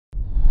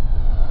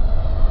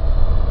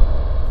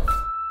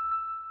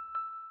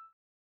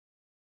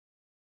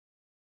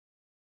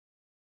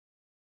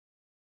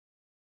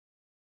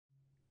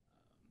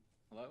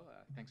Hello,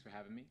 thanks for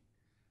having me.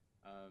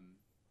 Um,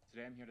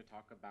 Today I'm here to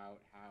talk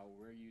about how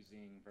we're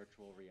using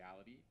virtual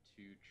reality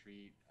to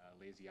treat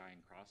lazy eye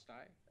and crossed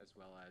eye, as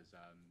well as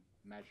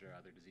measure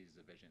other diseases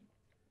of vision.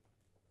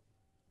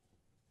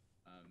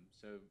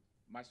 So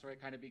my story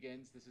kind of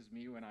begins, this is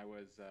me when I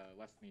was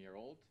less than a year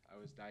old. I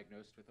was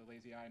diagnosed with a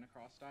lazy eye and a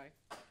crossed eye.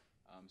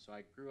 So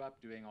I grew up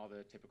doing all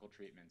the typical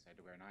treatments. I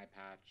had to wear an eye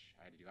patch,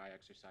 I had to do eye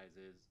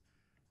exercises.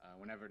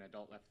 Whenever an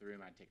adult left the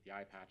room, I'd take the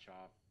eye patch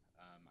off.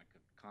 I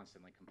could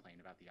constantly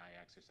complain about the eye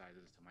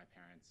exercises till my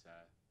parents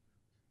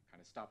kind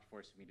of stopped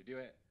forcing me to do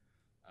it.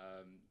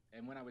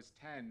 And when I was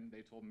 10,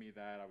 they told me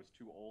that I was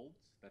too old,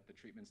 that the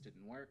treatments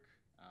didn't work,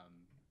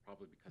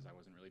 probably because I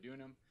wasn't really doing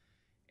them,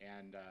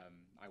 and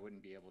I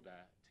wouldn't be able to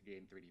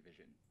gain 3D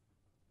vision.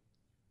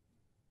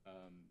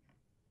 Um,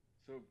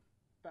 so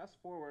fast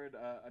forward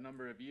a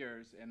number of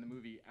years, and the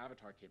movie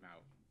Avatar came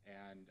out,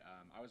 and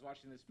I was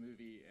watching this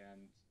movie,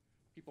 and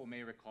people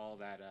may recall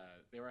that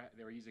they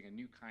were using a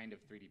new kind of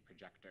 3D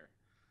projector,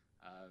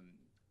 um,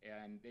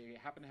 and they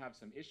happened to have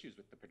some issues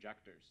with the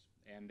projectors.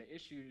 And the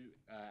issue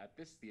at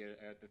this theater,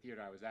 at the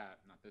theater I was at,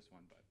 not this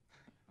one, but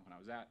when I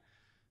was at,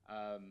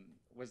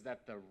 was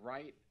that the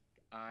right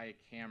eye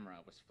camera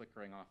was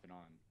flickering off and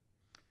on.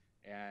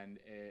 And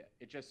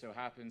it just so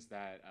happens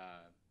that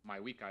my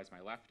weak eye is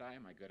my left eye,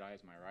 my good eye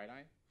is my right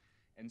eye.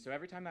 And so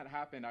every time that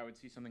happened, I would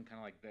see something kind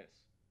of like this.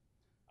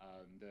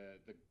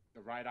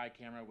 The right eye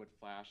camera would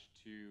flash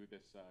to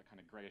this kind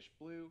of grayish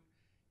blue,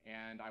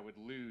 and I would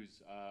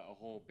lose a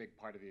whole big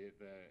part of the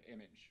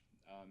image.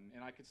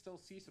 And I could still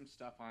see some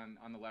stuff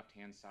on the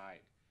left-hand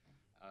side.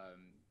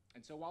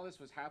 And so while this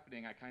was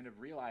happening, I kind of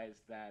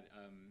realized that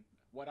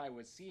what I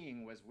was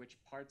seeing was which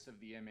parts of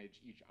the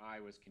image each eye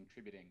was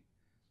contributing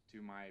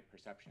to my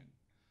perception.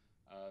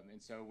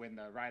 And so when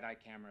the right eye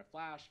camera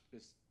flashed,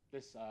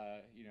 this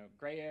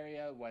gray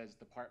area was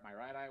the part my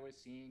right eye was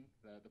seeing,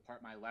 the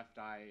part my left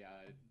eye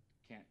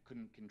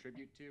couldn't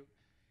contribute to,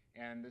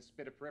 and this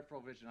bit of peripheral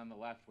vision on the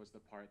left was the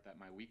part that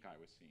my weak eye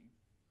was seeing.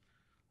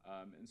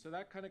 And so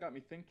that kind of got me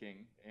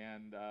thinking,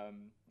 and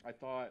I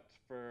thought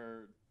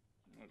for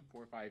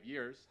 4 or 5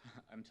 years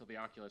until the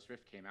Oculus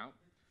Rift came out.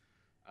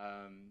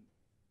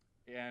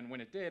 And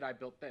when it did, I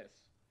built this.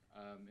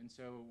 And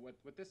so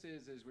what this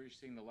is we're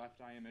seeing the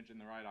left eye image and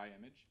the right eye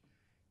image.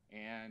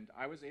 And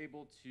I was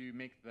able to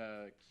make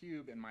the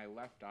cube in my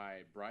left eye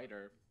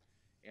brighter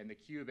and the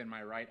cube in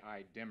my right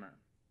eye dimmer.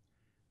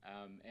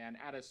 And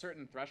at a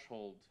certain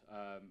threshold,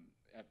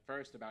 at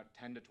first about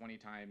 10 to 20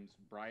 times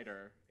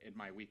brighter in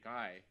my weak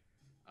eye,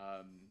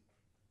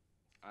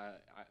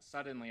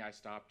 suddenly I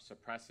stopped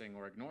suppressing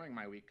or ignoring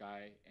my weak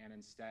eye, and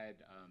instead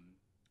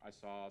I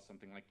saw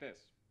something like this.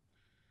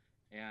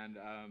 And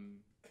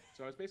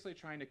so I was basically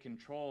trying to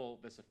control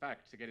this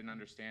effect to get an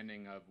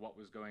understanding of what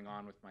was going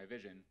on with my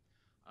vision.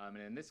 And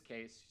in this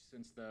case,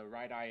 since the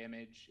right eye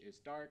image is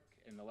dark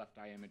and the left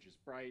eye image is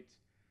bright,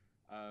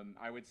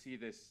 I would see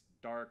this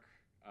dark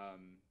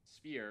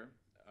sphere,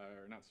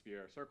 or not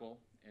sphere, circle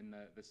in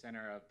the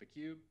center of the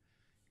cube,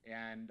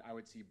 and I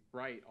would see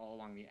bright all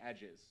along the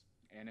edges.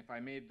 And if I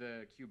made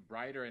the cube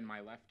brighter in my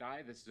left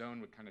eye, this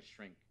zone would kind of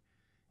shrink.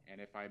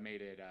 And if I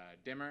made it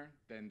dimmer,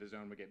 then the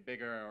zone would get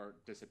bigger or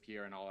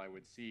disappear, and all I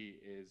would see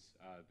is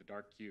the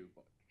dark cube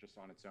just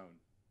on its own.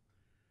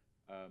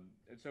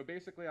 And so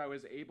basically I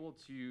was able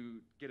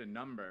to get a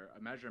number,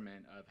 a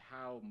measurement of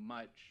how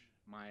much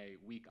my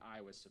weak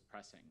eye was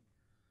suppressing.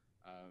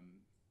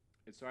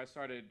 And so I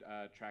started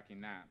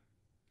tracking that.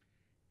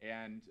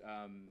 And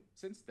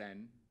since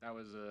then, that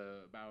was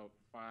about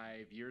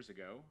 5 years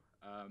ago,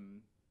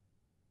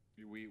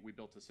 we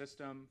built a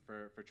system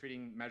for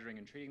measuring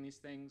and treating these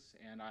things,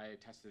 and I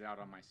tested it out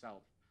on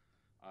myself.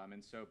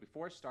 And so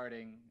before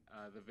starting,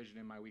 the vision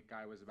in my weak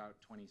eye was about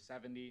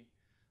 20/70.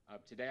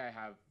 Today I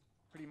have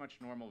pretty much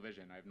normal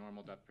vision. I have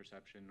normal depth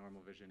perception,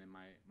 normal vision in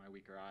my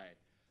weaker eye.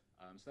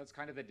 So that's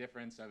kind of the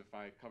difference of if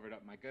I covered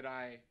up my good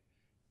eye.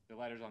 The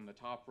letters on the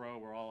top row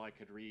were all I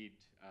could read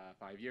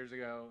 5 years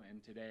ago,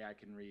 and today I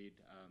can read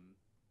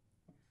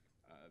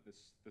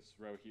this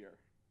row here.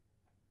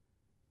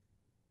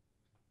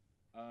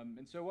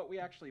 And so what we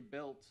actually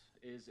built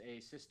is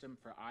a system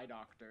for eye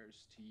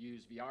doctors to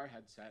use VR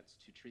headsets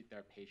to treat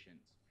their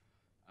patients.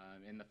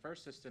 And the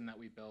first system that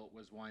we built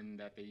was one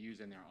that they use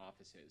in their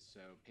offices.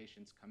 So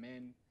patients come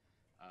in,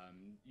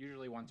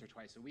 usually once or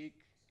twice a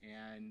week,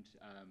 and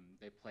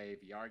they play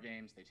VR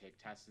games, they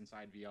take tests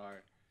inside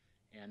VR,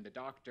 and the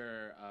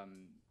doctor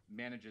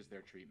manages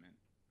their treatment.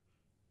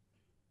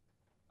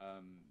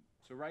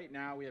 So right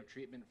now we have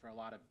treatment for a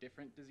lot of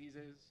different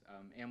diseases,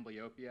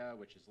 amblyopia,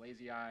 which is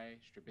lazy eye,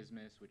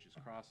 strabismus, which is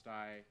crossed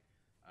eye,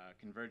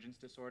 convergence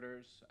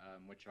disorders,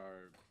 which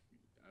are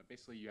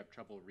basically you have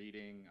trouble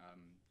reading,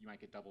 you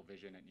might get double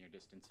vision at near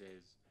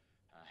distances,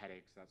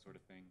 headaches, that sort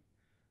of thing.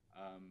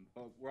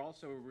 But we're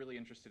also really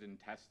interested in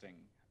testing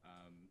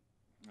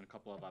in a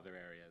couple of other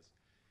areas.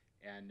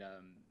 And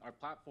our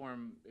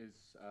platform is,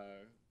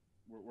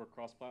 we're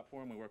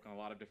cross-platform. We work on a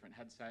lot of different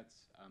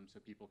headsets, so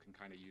people can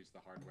kind of use the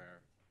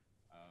hardware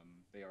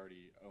they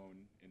already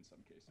own in some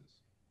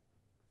cases.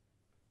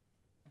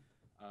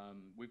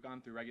 We've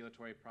gone through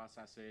regulatory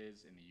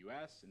processes in the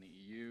US, in the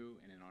EU,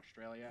 and in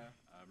Australia.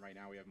 Right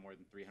now we have more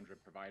than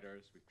 300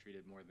 providers. We've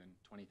treated more than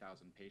 20,000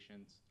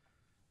 patients,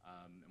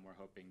 and we're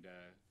hoping to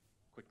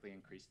quickly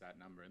increase that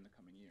number in the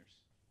coming years.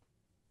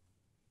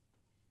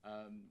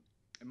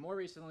 And more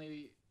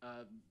recently,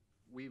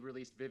 we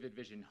released Vivid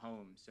Vision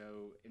Home.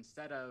 So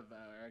instead of,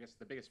 I guess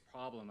the biggest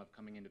problem of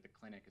coming into the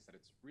clinic is that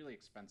it's really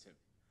expensive.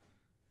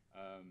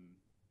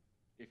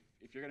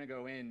 If you're going to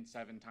go in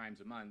 7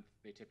 times a month,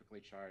 they typically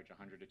charge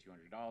 $100 to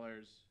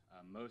 $200.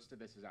 Most of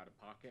this is out of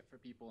pocket for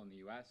people in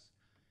the US.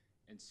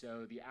 And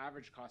so the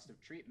average cost of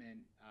treatment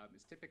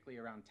is typically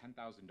around $10,000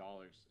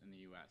 in the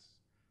US,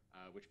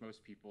 which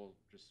most people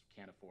just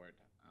can't afford.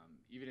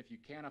 Even if you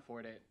can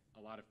afford it,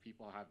 a lot of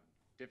people have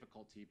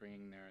difficulty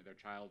bringing their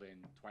child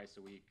in twice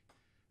a week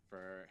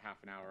for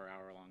half an hour,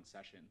 hour-long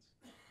sessions.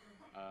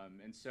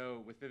 And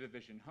so with Vivid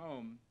Vision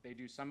Home, they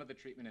do some of the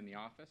treatment in the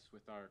office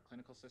with our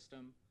clinical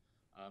system,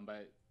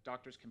 but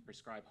doctors can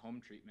prescribe home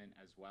treatment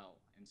as well.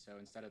 And so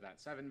instead of that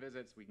 7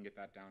 visits, we can get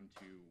that down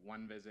to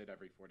 1 visit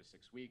every 4 to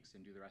 6 weeks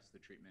and do the rest of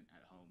the treatment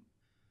at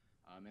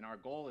home. And our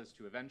goal is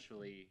to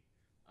eventually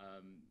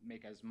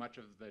make as much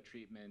of the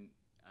treatment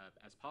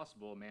as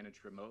possible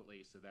managed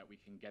remotely so that we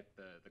can get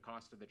the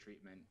cost of the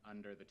treatment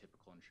under the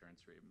typical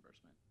insurance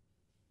reimbursement.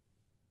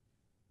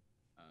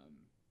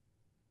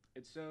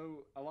 And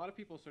so a lot of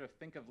people sort of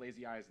think of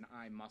lazy eye as an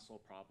eye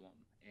muscle problem.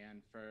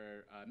 And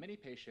for many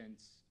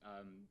patients,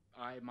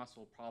 eye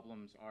muscle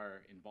problems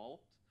are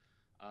involved.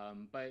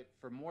 But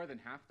for more than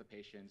half the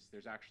patients,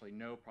 there's actually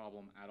no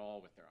problem at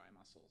all with their eye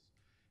muscles.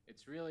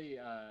 It's really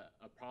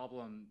a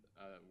problem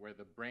where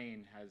the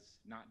brain has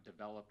not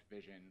developed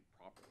vision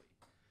properly.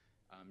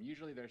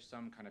 Usually there's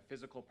some kind of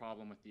physical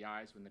problem with the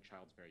eyes when the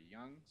child's very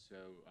young. So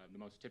the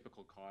most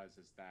typical cause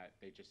is that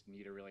they just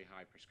need a really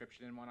high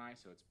prescription in one eye,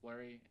 so it's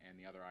blurry, and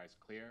the other eye is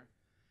clear.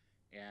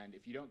 And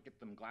if you don't get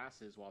them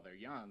glasses while they're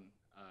young,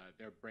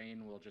 their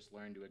brain will just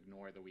learn to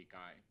ignore the weak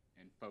eye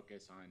and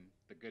focus on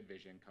the good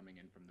vision coming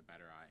in from the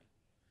better eye.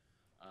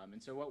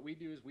 And so what we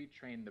do is we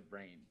train the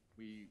brain.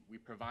 We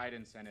provide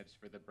incentives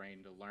for the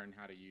brain to learn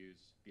how to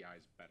use the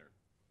eyes better.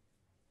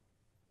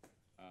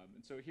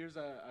 And so here's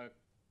a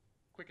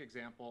quick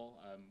example.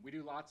 We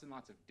do lots and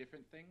lots of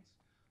different things.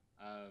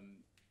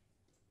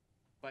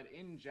 But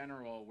in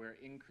general, we're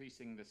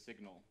increasing the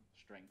signal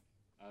strength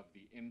of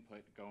the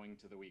input going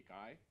to the weak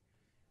eye.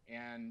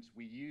 And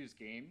we use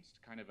games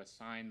to kind of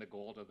assign the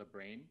goal to the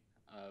brain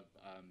of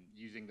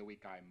using the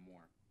weak eye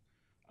more.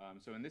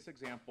 So in this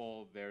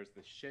example, there's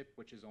the ship,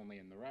 which is only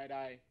in the right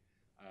eye.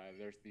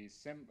 There's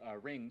these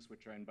rings,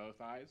 which are in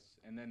both eyes.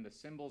 And then the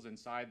symbols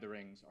inside the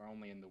rings are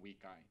only in the weak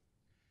eye.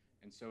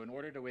 And so in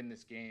order to win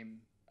this game,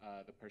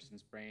 the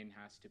person's brain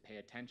has to pay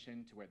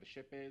attention to where the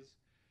ship is.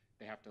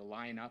 They have to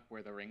line up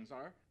where the rings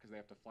are, because they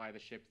have to fly the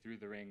ship through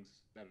the rings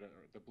that are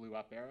the blue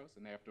up arrows,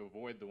 and they have to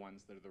avoid the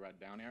ones that are the red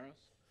down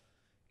arrows.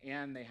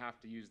 And they have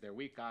to use their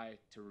weak eye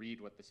to read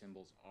what the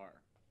symbols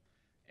are.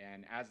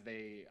 And as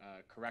they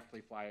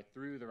correctly fly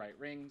through the right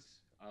rings,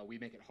 we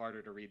make it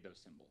harder to read those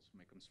symbols,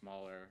 make them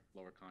smaller,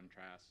 lower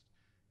contrast.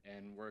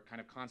 And we're kind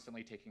of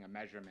constantly taking a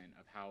measurement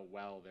of how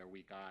well their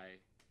weak eye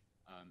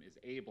is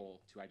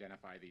able to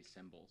identify these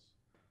symbols.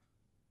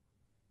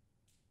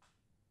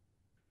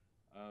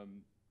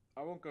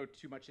 I won't go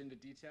too much into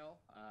detail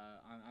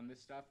on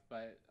this stuff,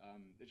 but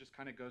it just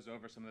kind of goes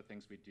over some of the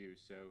things we do.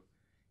 So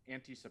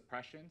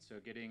anti-suppression, so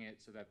getting it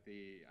so that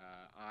the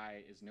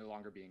eye is no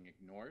longer being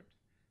ignored.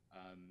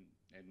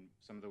 And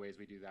some of the ways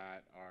we do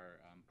that are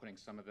putting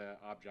some of the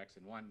objects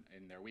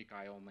in their weak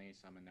eye only,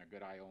 some in their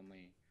good eye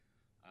only,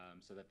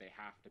 so that they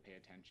have to pay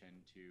attention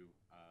to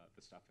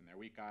the stuff in their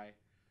weak eye.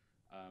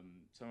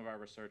 Some of our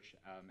research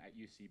at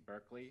UC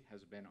Berkeley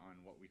has been on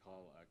what we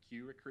call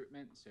cue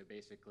recruitment. So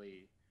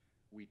basically,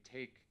 we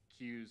take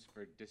cues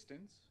for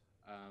distance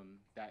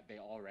that they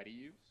already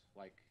use.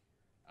 Like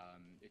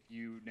if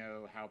you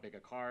know how big a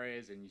car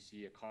is and you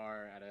see a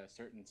car at a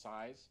certain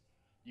size,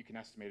 you can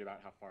estimate about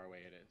how far away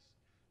it is.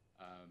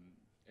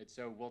 And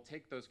so we'll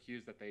take those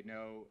cues that they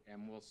know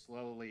and we'll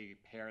slowly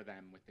pair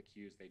them with the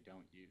cues they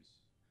don't use.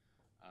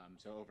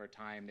 So over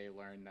time, they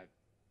learn that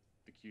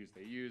the cues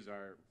they use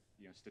are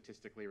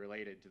statistically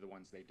related to the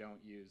ones they don't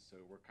use, so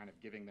we're kind of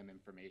giving them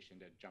information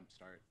to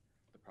jumpstart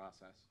the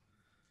process.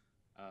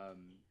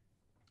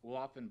 We'll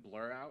often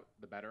blur out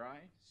the better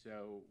eye,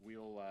 so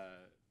we'll,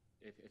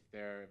 if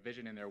their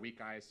vision in their weak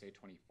eye is, say,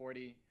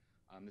 20/40,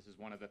 this is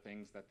one of the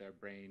things that their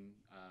brain,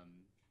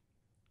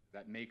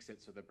 that makes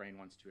it so the brain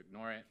wants to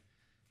ignore it.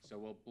 So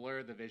we'll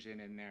blur the vision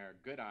in their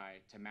good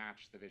eye to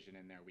match the vision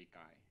in their weak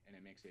eye, and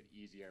it makes it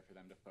easier for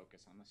them to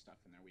focus on the stuff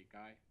in their weak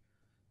eye.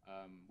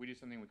 We do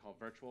something we call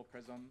virtual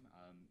prism.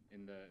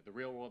 In the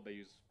real world, they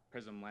use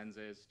prism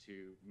lenses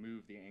to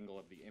move the angle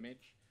of the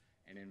image.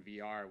 And in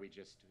VR, we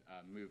just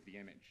move the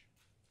image.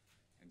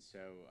 And so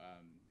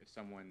if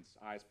someone's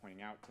eye is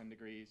pointing out 10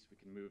 degrees, we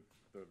can move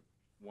the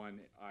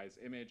one eye's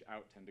image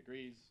out 10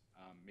 degrees,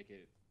 make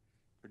it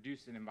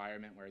produce an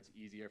environment where it's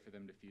easier for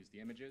them to fuse the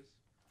images.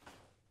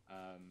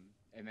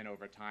 And then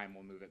over time,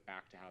 we'll move it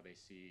back to how they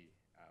see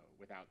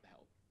without the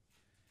help.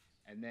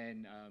 And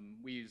then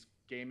we use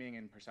gaming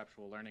and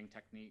perceptual learning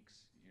techniques.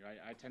 You know,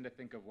 I tend to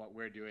think of what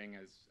we're doing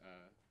as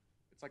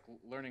it's like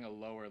learning a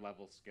lower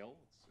level skill.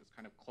 It's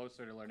kind of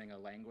closer to learning a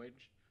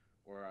language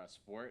or a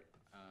sport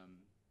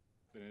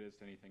than it is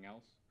to anything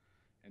else.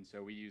 And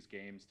so we use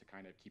games to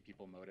kind of keep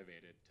people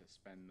motivated to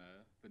spend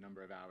the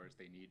number of hours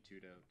they need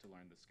to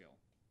learn the skill.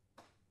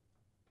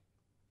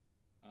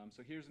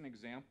 So here's an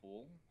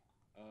example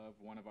of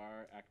one of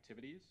our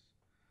activities.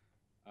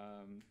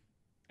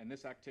 In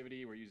this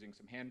activity, we're using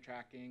some hand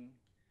tracking,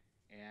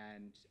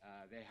 and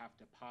they have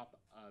to pop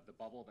the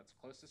bubble that's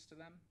closest to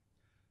them.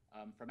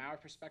 From our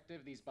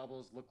perspective, these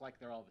bubbles look like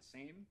they're all the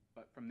same,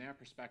 but from their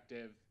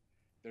perspective,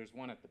 there's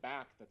one at the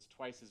back that's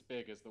twice as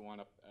big as the one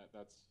up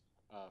that's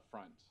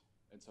front.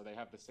 And so they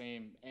have the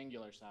same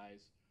angular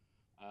size,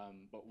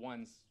 but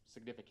one's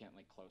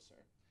significantly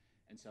closer.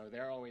 And so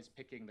they're always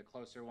picking the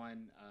closer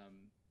one.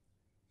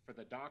 For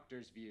the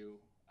doctor's view,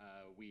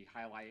 we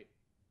highlight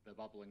the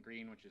bubble in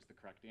green, which is the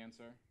correct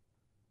answer.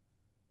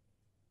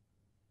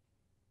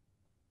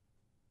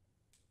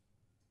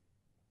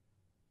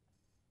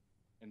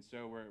 And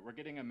so we're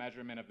getting a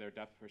measurement of their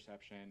depth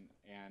perception,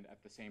 and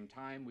at the same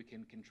time, we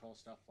can control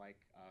stuff like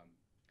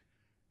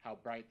how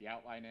bright the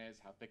outline is,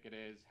 how thick it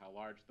is, how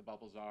large the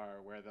bubbles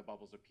are, where the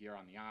bubbles appear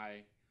on the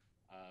eye.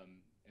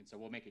 And so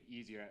we'll make it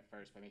easier at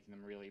first by making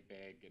them really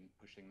big and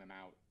pushing them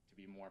out to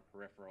be more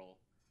peripheral,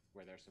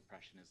 where their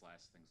suppression is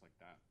less, things like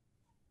that.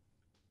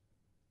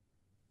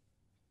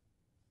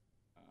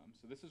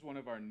 So this is one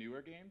of our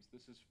newer games.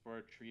 This is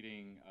for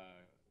treating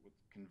with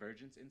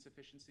convergence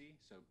insufficiency.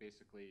 So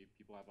basically,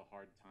 people have a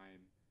hard time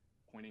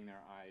pointing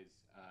their eyes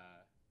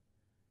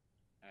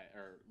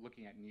or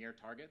looking at near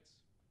targets.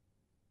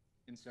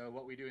 And so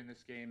what we do in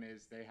this game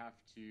is they have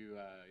to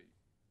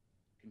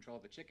control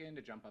the chicken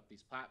to jump up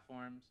these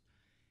platforms,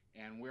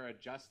 and we're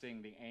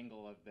adjusting the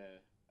angle of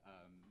the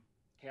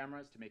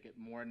cameras to make it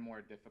more and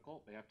more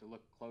difficult. They have to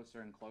look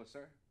closer and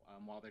closer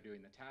while they're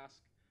doing the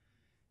task.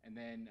 And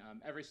then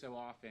every so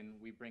often,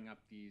 we bring up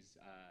these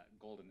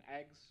golden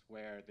eggs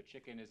where the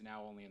chicken is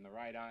now only in the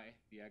right eye,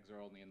 the eggs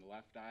are only in the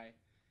left eye,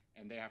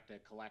 and they have to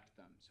collect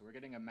them. So we're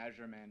getting a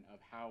measurement of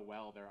how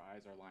well their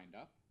eyes are lined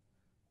up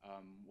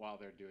while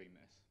they're doing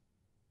this.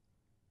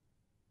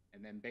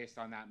 And then based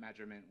on that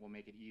measurement, we'll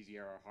make it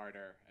easier or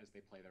harder as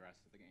they play the rest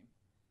of the game.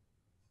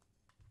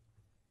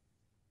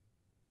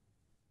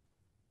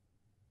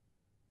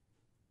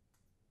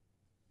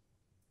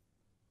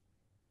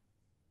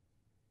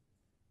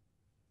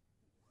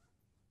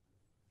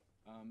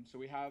 So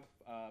we have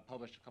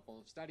published a couple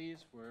of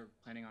studies. We're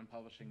planning on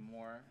publishing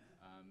more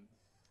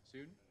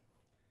soon.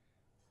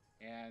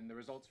 And the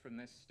results from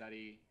this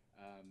study,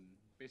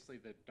 basically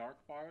the dark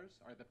bars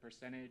are the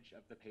percentage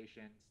of the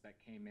patients that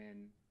came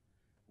in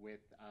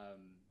with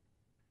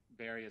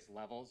various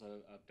levels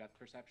of depth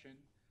perception.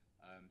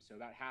 So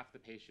about half the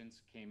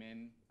patients came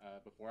in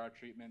before our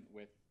treatment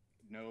with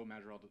no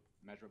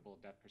measurable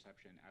depth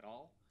perception at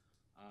all,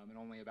 and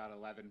only about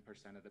 11%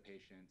 of the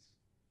patients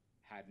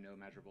had no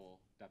measurable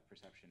depth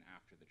perception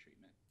after the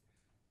treatment.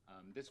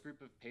 This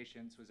group of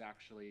patients was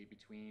actually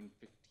between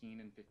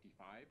 15 and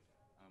 55.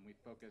 We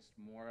focused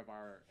more of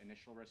our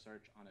initial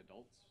research on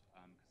adults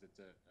because it's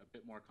a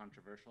bit more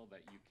controversial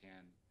that you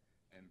can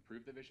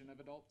improve the vision of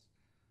adults.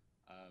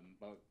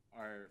 But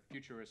our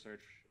future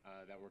research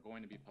that we're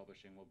going to be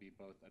publishing will be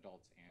both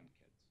adults and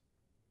kids.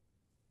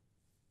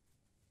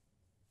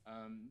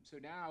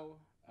 So now,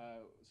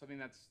 something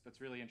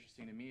that's really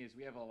interesting to me is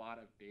we have a lot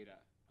of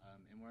data,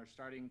 and we're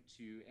starting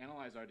to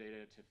analyze our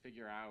data to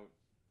figure out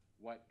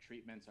what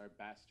treatments are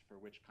best for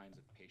which kinds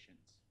of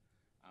patients.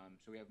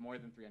 So we have more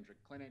than 300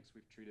 clinics.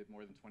 We've treated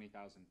more than 20,000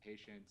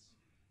 patients.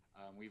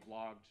 We've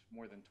logged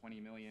more than 20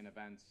 million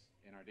events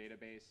in our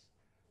database.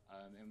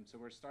 And so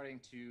we're starting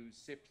to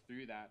sift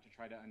through that to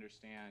try to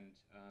understand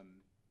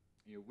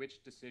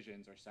which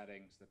decisions or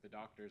settings that the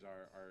doctors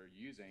are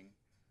using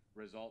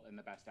result in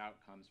the best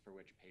outcomes for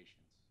which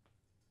patients.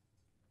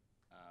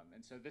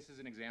 And so this is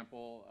an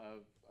example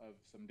of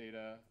some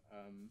data.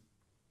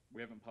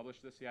 We haven't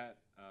published this yet,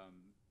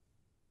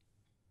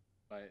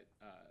 but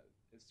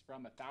it's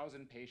from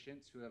 1,000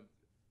 patients who have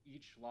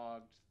each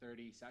logged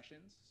 30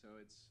 sessions. So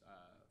it's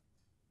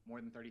more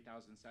than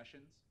 30,000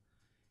 sessions.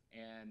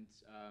 And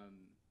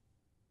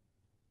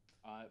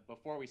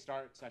before we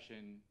start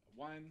session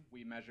 1,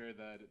 we measure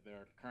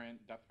their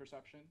current depth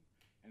perception.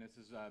 And this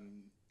is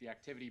the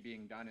activity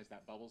being done is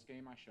that bubbles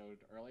game I showed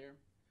earlier.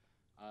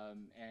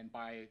 And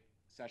by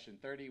session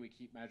 30, we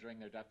keep measuring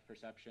their depth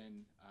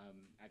perception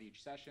at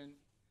each session.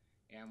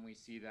 And we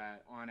see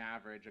that on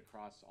average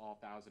across all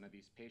 1,000 of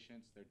these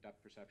patients, their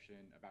depth perception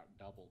about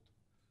doubled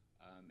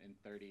in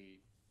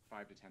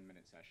 5 to 10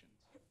 minute sessions.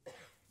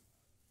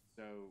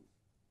 So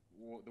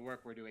the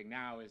work we're doing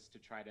now is to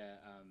try to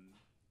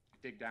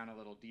dig down a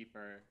little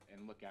deeper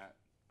and look at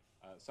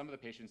some of the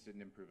patients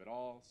didn't improve at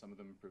all. Some of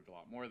them improved a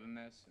lot more than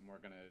this. And we're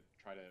going to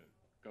try to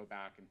go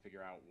back and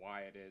figure out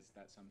why it is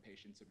that some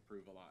patients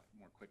improve a lot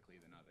more quickly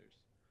than others.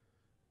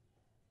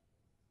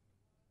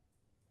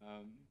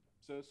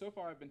 So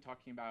far I've been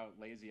talking about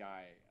Lazy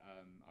Eye.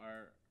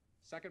 Our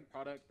second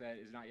product that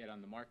is not yet on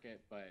the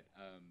market, but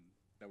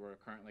that we're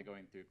currently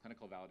going through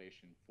clinical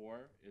validation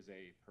for is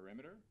a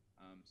perimeter.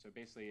 So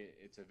basically,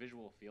 it's a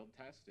visual field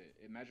test.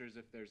 It measures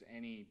if there's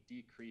any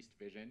decreased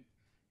vision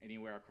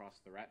anywhere across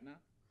the retina.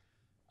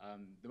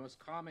 The most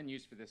common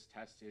use for this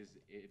test is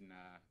in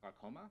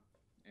glaucoma.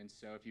 And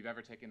so if you've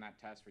ever taken that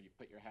test where you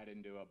put your head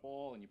into a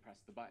bowl and you press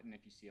the button,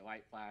 if you see a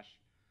light flash,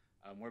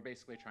 we're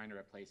basically trying to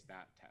replace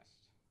that test.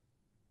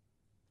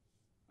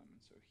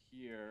 So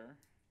here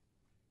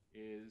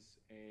is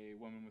a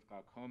woman with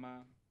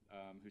glaucoma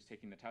who's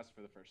taking the test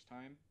for the first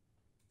time.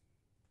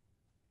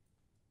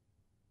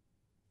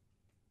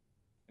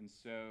 And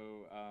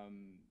so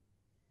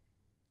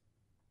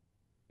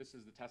this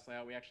is the test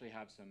layout. We actually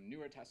have some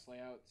newer test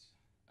layouts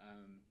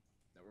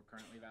that we're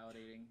currently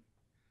validating.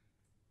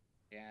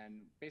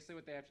 And basically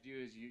what they have to do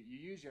is you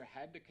use your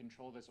head to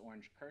control this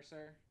orange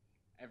cursor.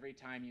 Every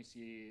time you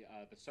see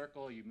the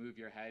circle, you move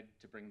your head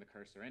to bring the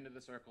cursor into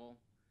the circle.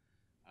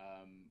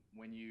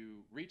 When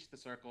you reach the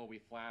circle, we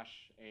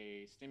flash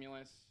a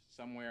stimulus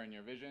somewhere in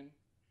your vision.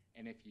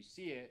 And if you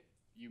see it,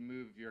 you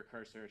move your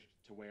cursor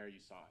to where you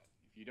saw it.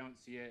 If you don't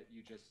see it,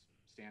 you just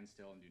stand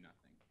still and do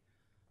nothing.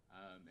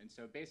 And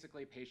so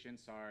basically,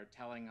 patients are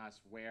telling us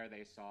where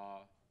they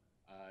saw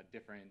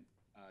different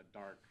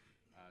dark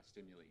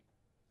stimuli.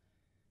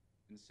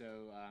 And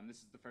so this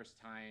is the first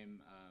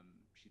time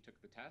she took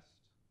the test.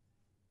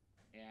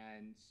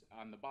 And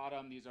on the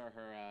bottom, these are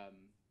her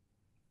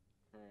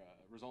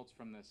results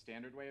from the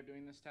standard way of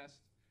doing this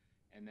test.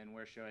 And then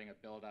we're showing a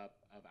buildup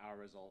of our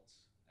results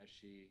as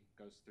she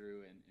goes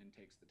through and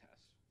takes the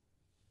test.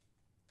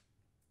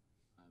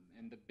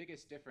 And the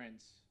biggest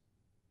difference,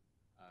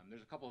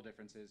 there's a couple of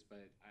differences,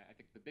 but I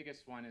think the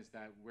biggest one is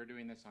that we're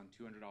doing this on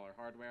 $200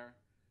 hardware.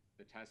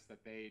 The tests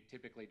that they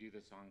typically do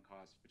this on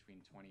cost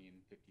between $20,000 and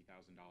 $50,000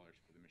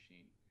 for the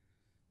machine.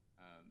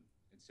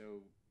 And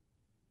so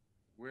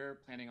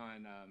we're planning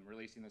on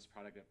releasing this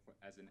product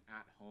as an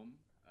at-home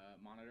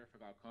monitor for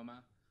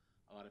glaucoma.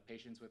 A lot of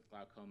patients with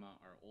glaucoma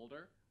are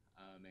older,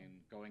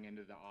 and going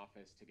into the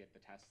office to get the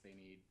tests they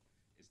need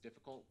is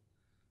difficult.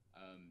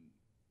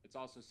 It's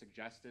also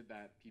suggested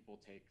that people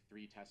take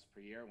 3 tests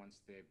per year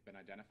once they've been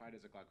identified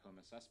as a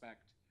glaucoma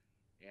suspect,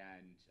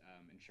 and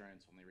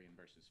insurance only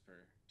reimburses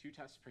for 2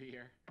 tests per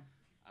year.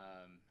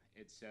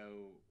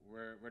 So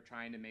we're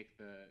trying to make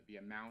the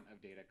amount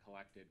of data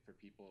collected for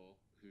people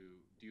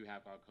who do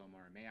have glaucoma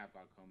or may have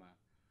glaucoma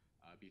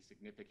be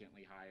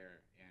significantly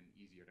higher and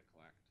easier to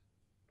collect.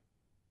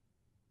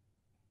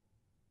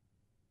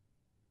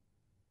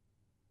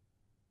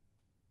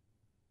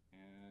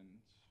 And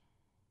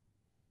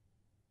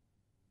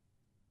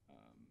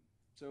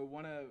so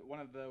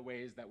one of the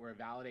ways that we're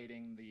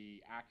validating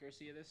the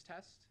accuracy of this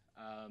test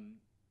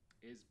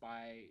is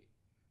by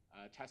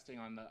testing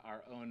on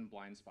our own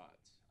blind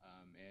spots.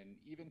 And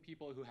even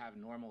people who have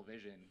normal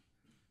vision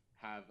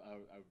have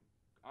a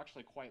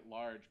actually quite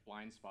large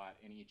blind spot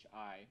in each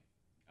eye.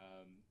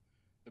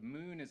 The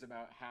moon is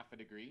about half a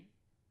degree.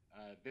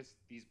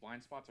 These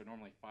blind spots are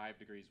normally 5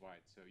 degrees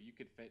wide, so you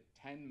could fit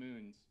 10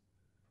 moons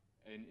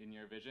in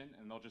your vision,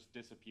 and they'll just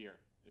disappear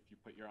if you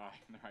put your eye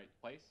in the right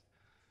place.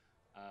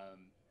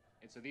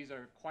 And so these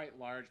are quite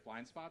large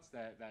blind spots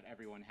that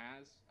everyone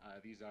has.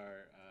 These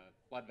are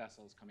blood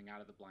vessels coming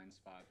out of the blind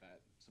spot that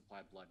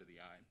supply blood to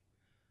the eye.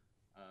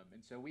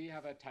 And so we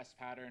have a test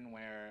pattern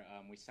where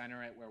we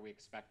center it where we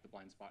expect the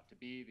blind spot to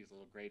be. These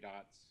little gray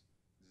dots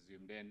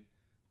zoomed in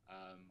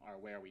are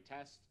where we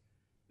test.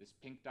 This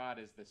pink dot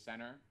is the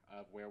center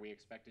of where we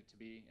expect it to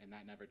be, and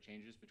that never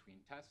changes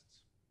between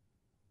tests.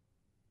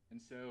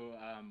 And so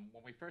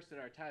when we first did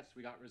our tests,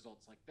 we got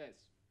results like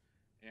this.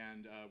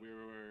 And we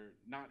were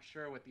not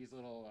sure what these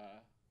little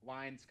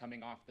lines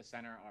coming off the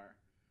center are.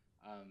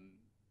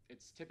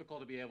 It's typical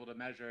to be able to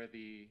measure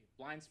the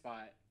blind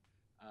spot,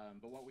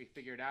 but what we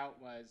figured out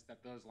was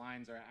that those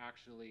lines are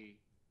actually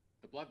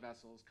the blood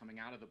vessels coming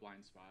out of the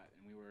blind spot,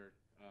 and we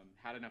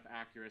had enough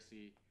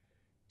accuracy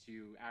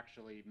to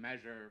actually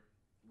measure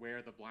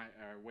where the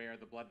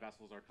blood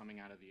vessels are coming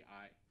out of the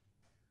eye.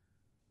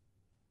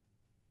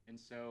 And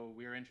so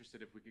we were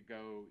interested if we could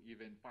go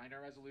even finer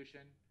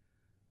resolution.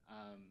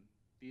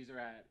 These are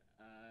at,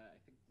 I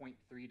think,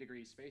 0.3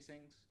 degree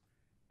spacings.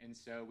 And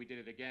so we did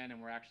it again,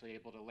 and we're actually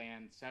able to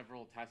land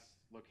several test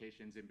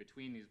locations in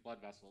between these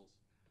blood vessels.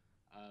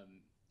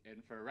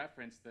 And for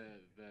reference,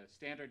 the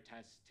standard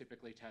test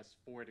typically tests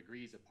 4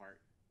 degrees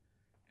apart.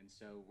 And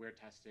so we're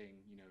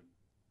testing,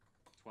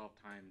 12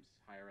 times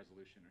higher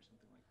resolution or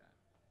something like that.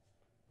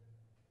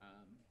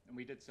 And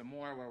we did some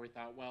more where we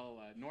thought, well,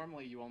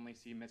 normally you only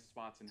see missed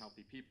spots in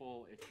healthy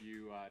people if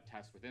you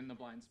test within the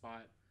blind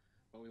spot.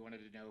 But we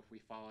wanted to know if we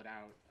followed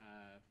out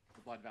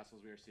the blood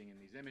vessels we were seeing in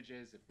these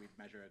images, if we'd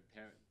measure it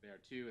there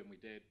too, and we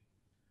did.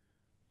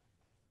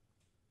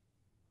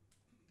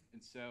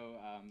 And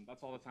so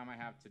that's all the time I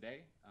have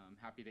today. I'm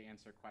happy to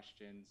answer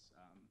questions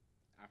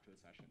after the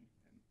session.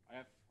 And I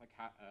have like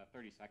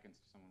 30 seconds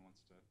if someone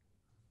wants to. Do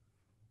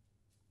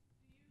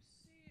you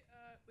see,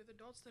 with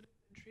adults that have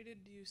been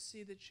treated, do you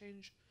see the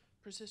change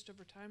persist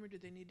over time, or do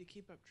they need to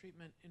keep up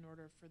treatment in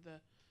order for the,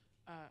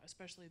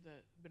 especially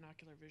the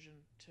binocular vision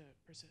to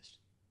persist?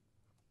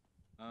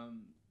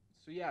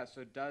 So yeah,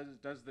 so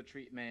does the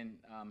treatment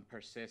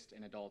persist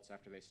in adults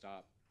after they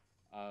stop?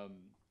 Um,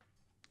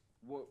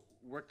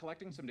 we're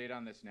collecting some data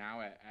on this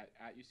now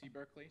at UC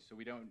Berkeley, so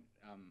I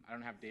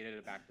don't have data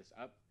to back this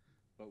up,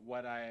 but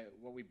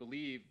what we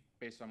believe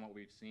based on what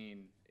we've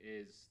seen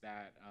is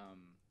that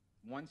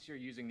once you're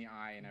using the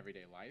eye in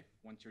everyday life,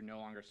 once you're no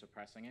longer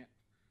suppressing it,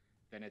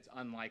 then it's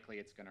unlikely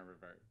it's going to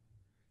revert.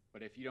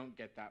 But if you don't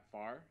get that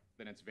far,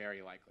 then it's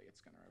very likely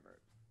it's going to revert.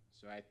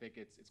 So I think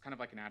it's kind of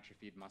like an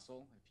atrophied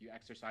muscle. If you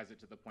exercise it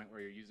to the point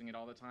where you're using it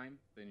all the time,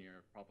 then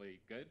you're probably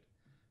good.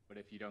 But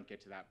if you don't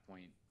get to that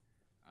point,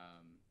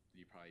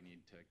 you probably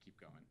need to keep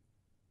going.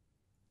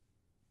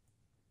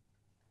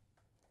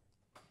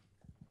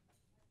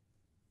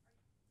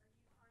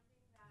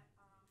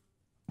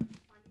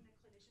 Finding that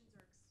clinicians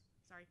are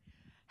sorry,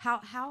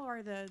 how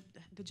are the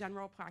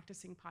general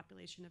practicing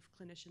population of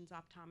clinicians,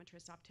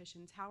 optometrists,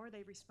 opticians, how are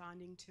they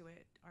responding to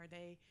it? Are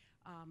they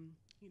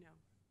you know,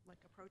 like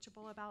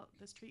approachable about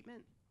this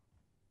treatment?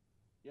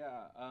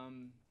 Yeah.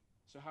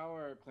 So how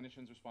are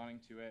clinicians responding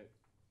to it?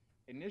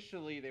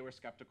 Initially, they were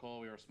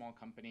skeptical. We were a small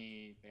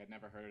company. They had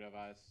never heard of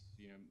us.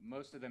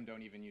 Most of them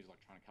don't even use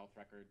electronic health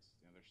records.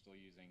 They're still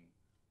using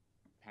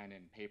pen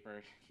and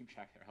paper to keep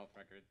track of their health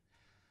records.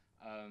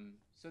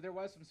 So there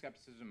was some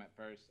skepticism at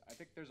first. I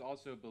think there's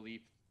also a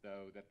belief,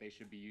 though, that they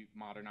should be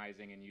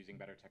modernizing and using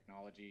better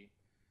technology.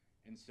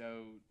 And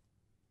so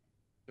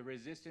the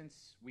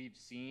resistance we've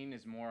seen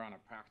is more on a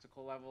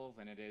practical level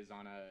than it is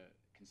on a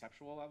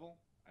conceptual level.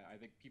 I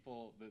think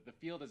the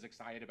field is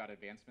excited about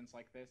advancements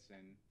like this,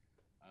 and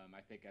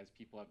I think as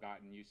people have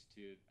gotten used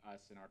to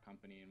us and our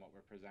company and what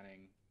we're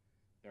presenting,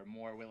 they're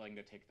more willing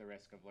to take the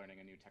risk of learning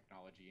a new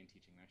technology and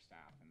teaching their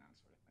staff and that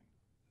sort of thing.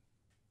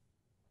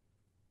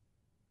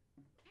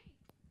 Okay.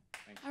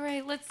 Thanks. All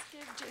right, let's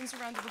give James a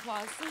round of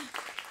applause.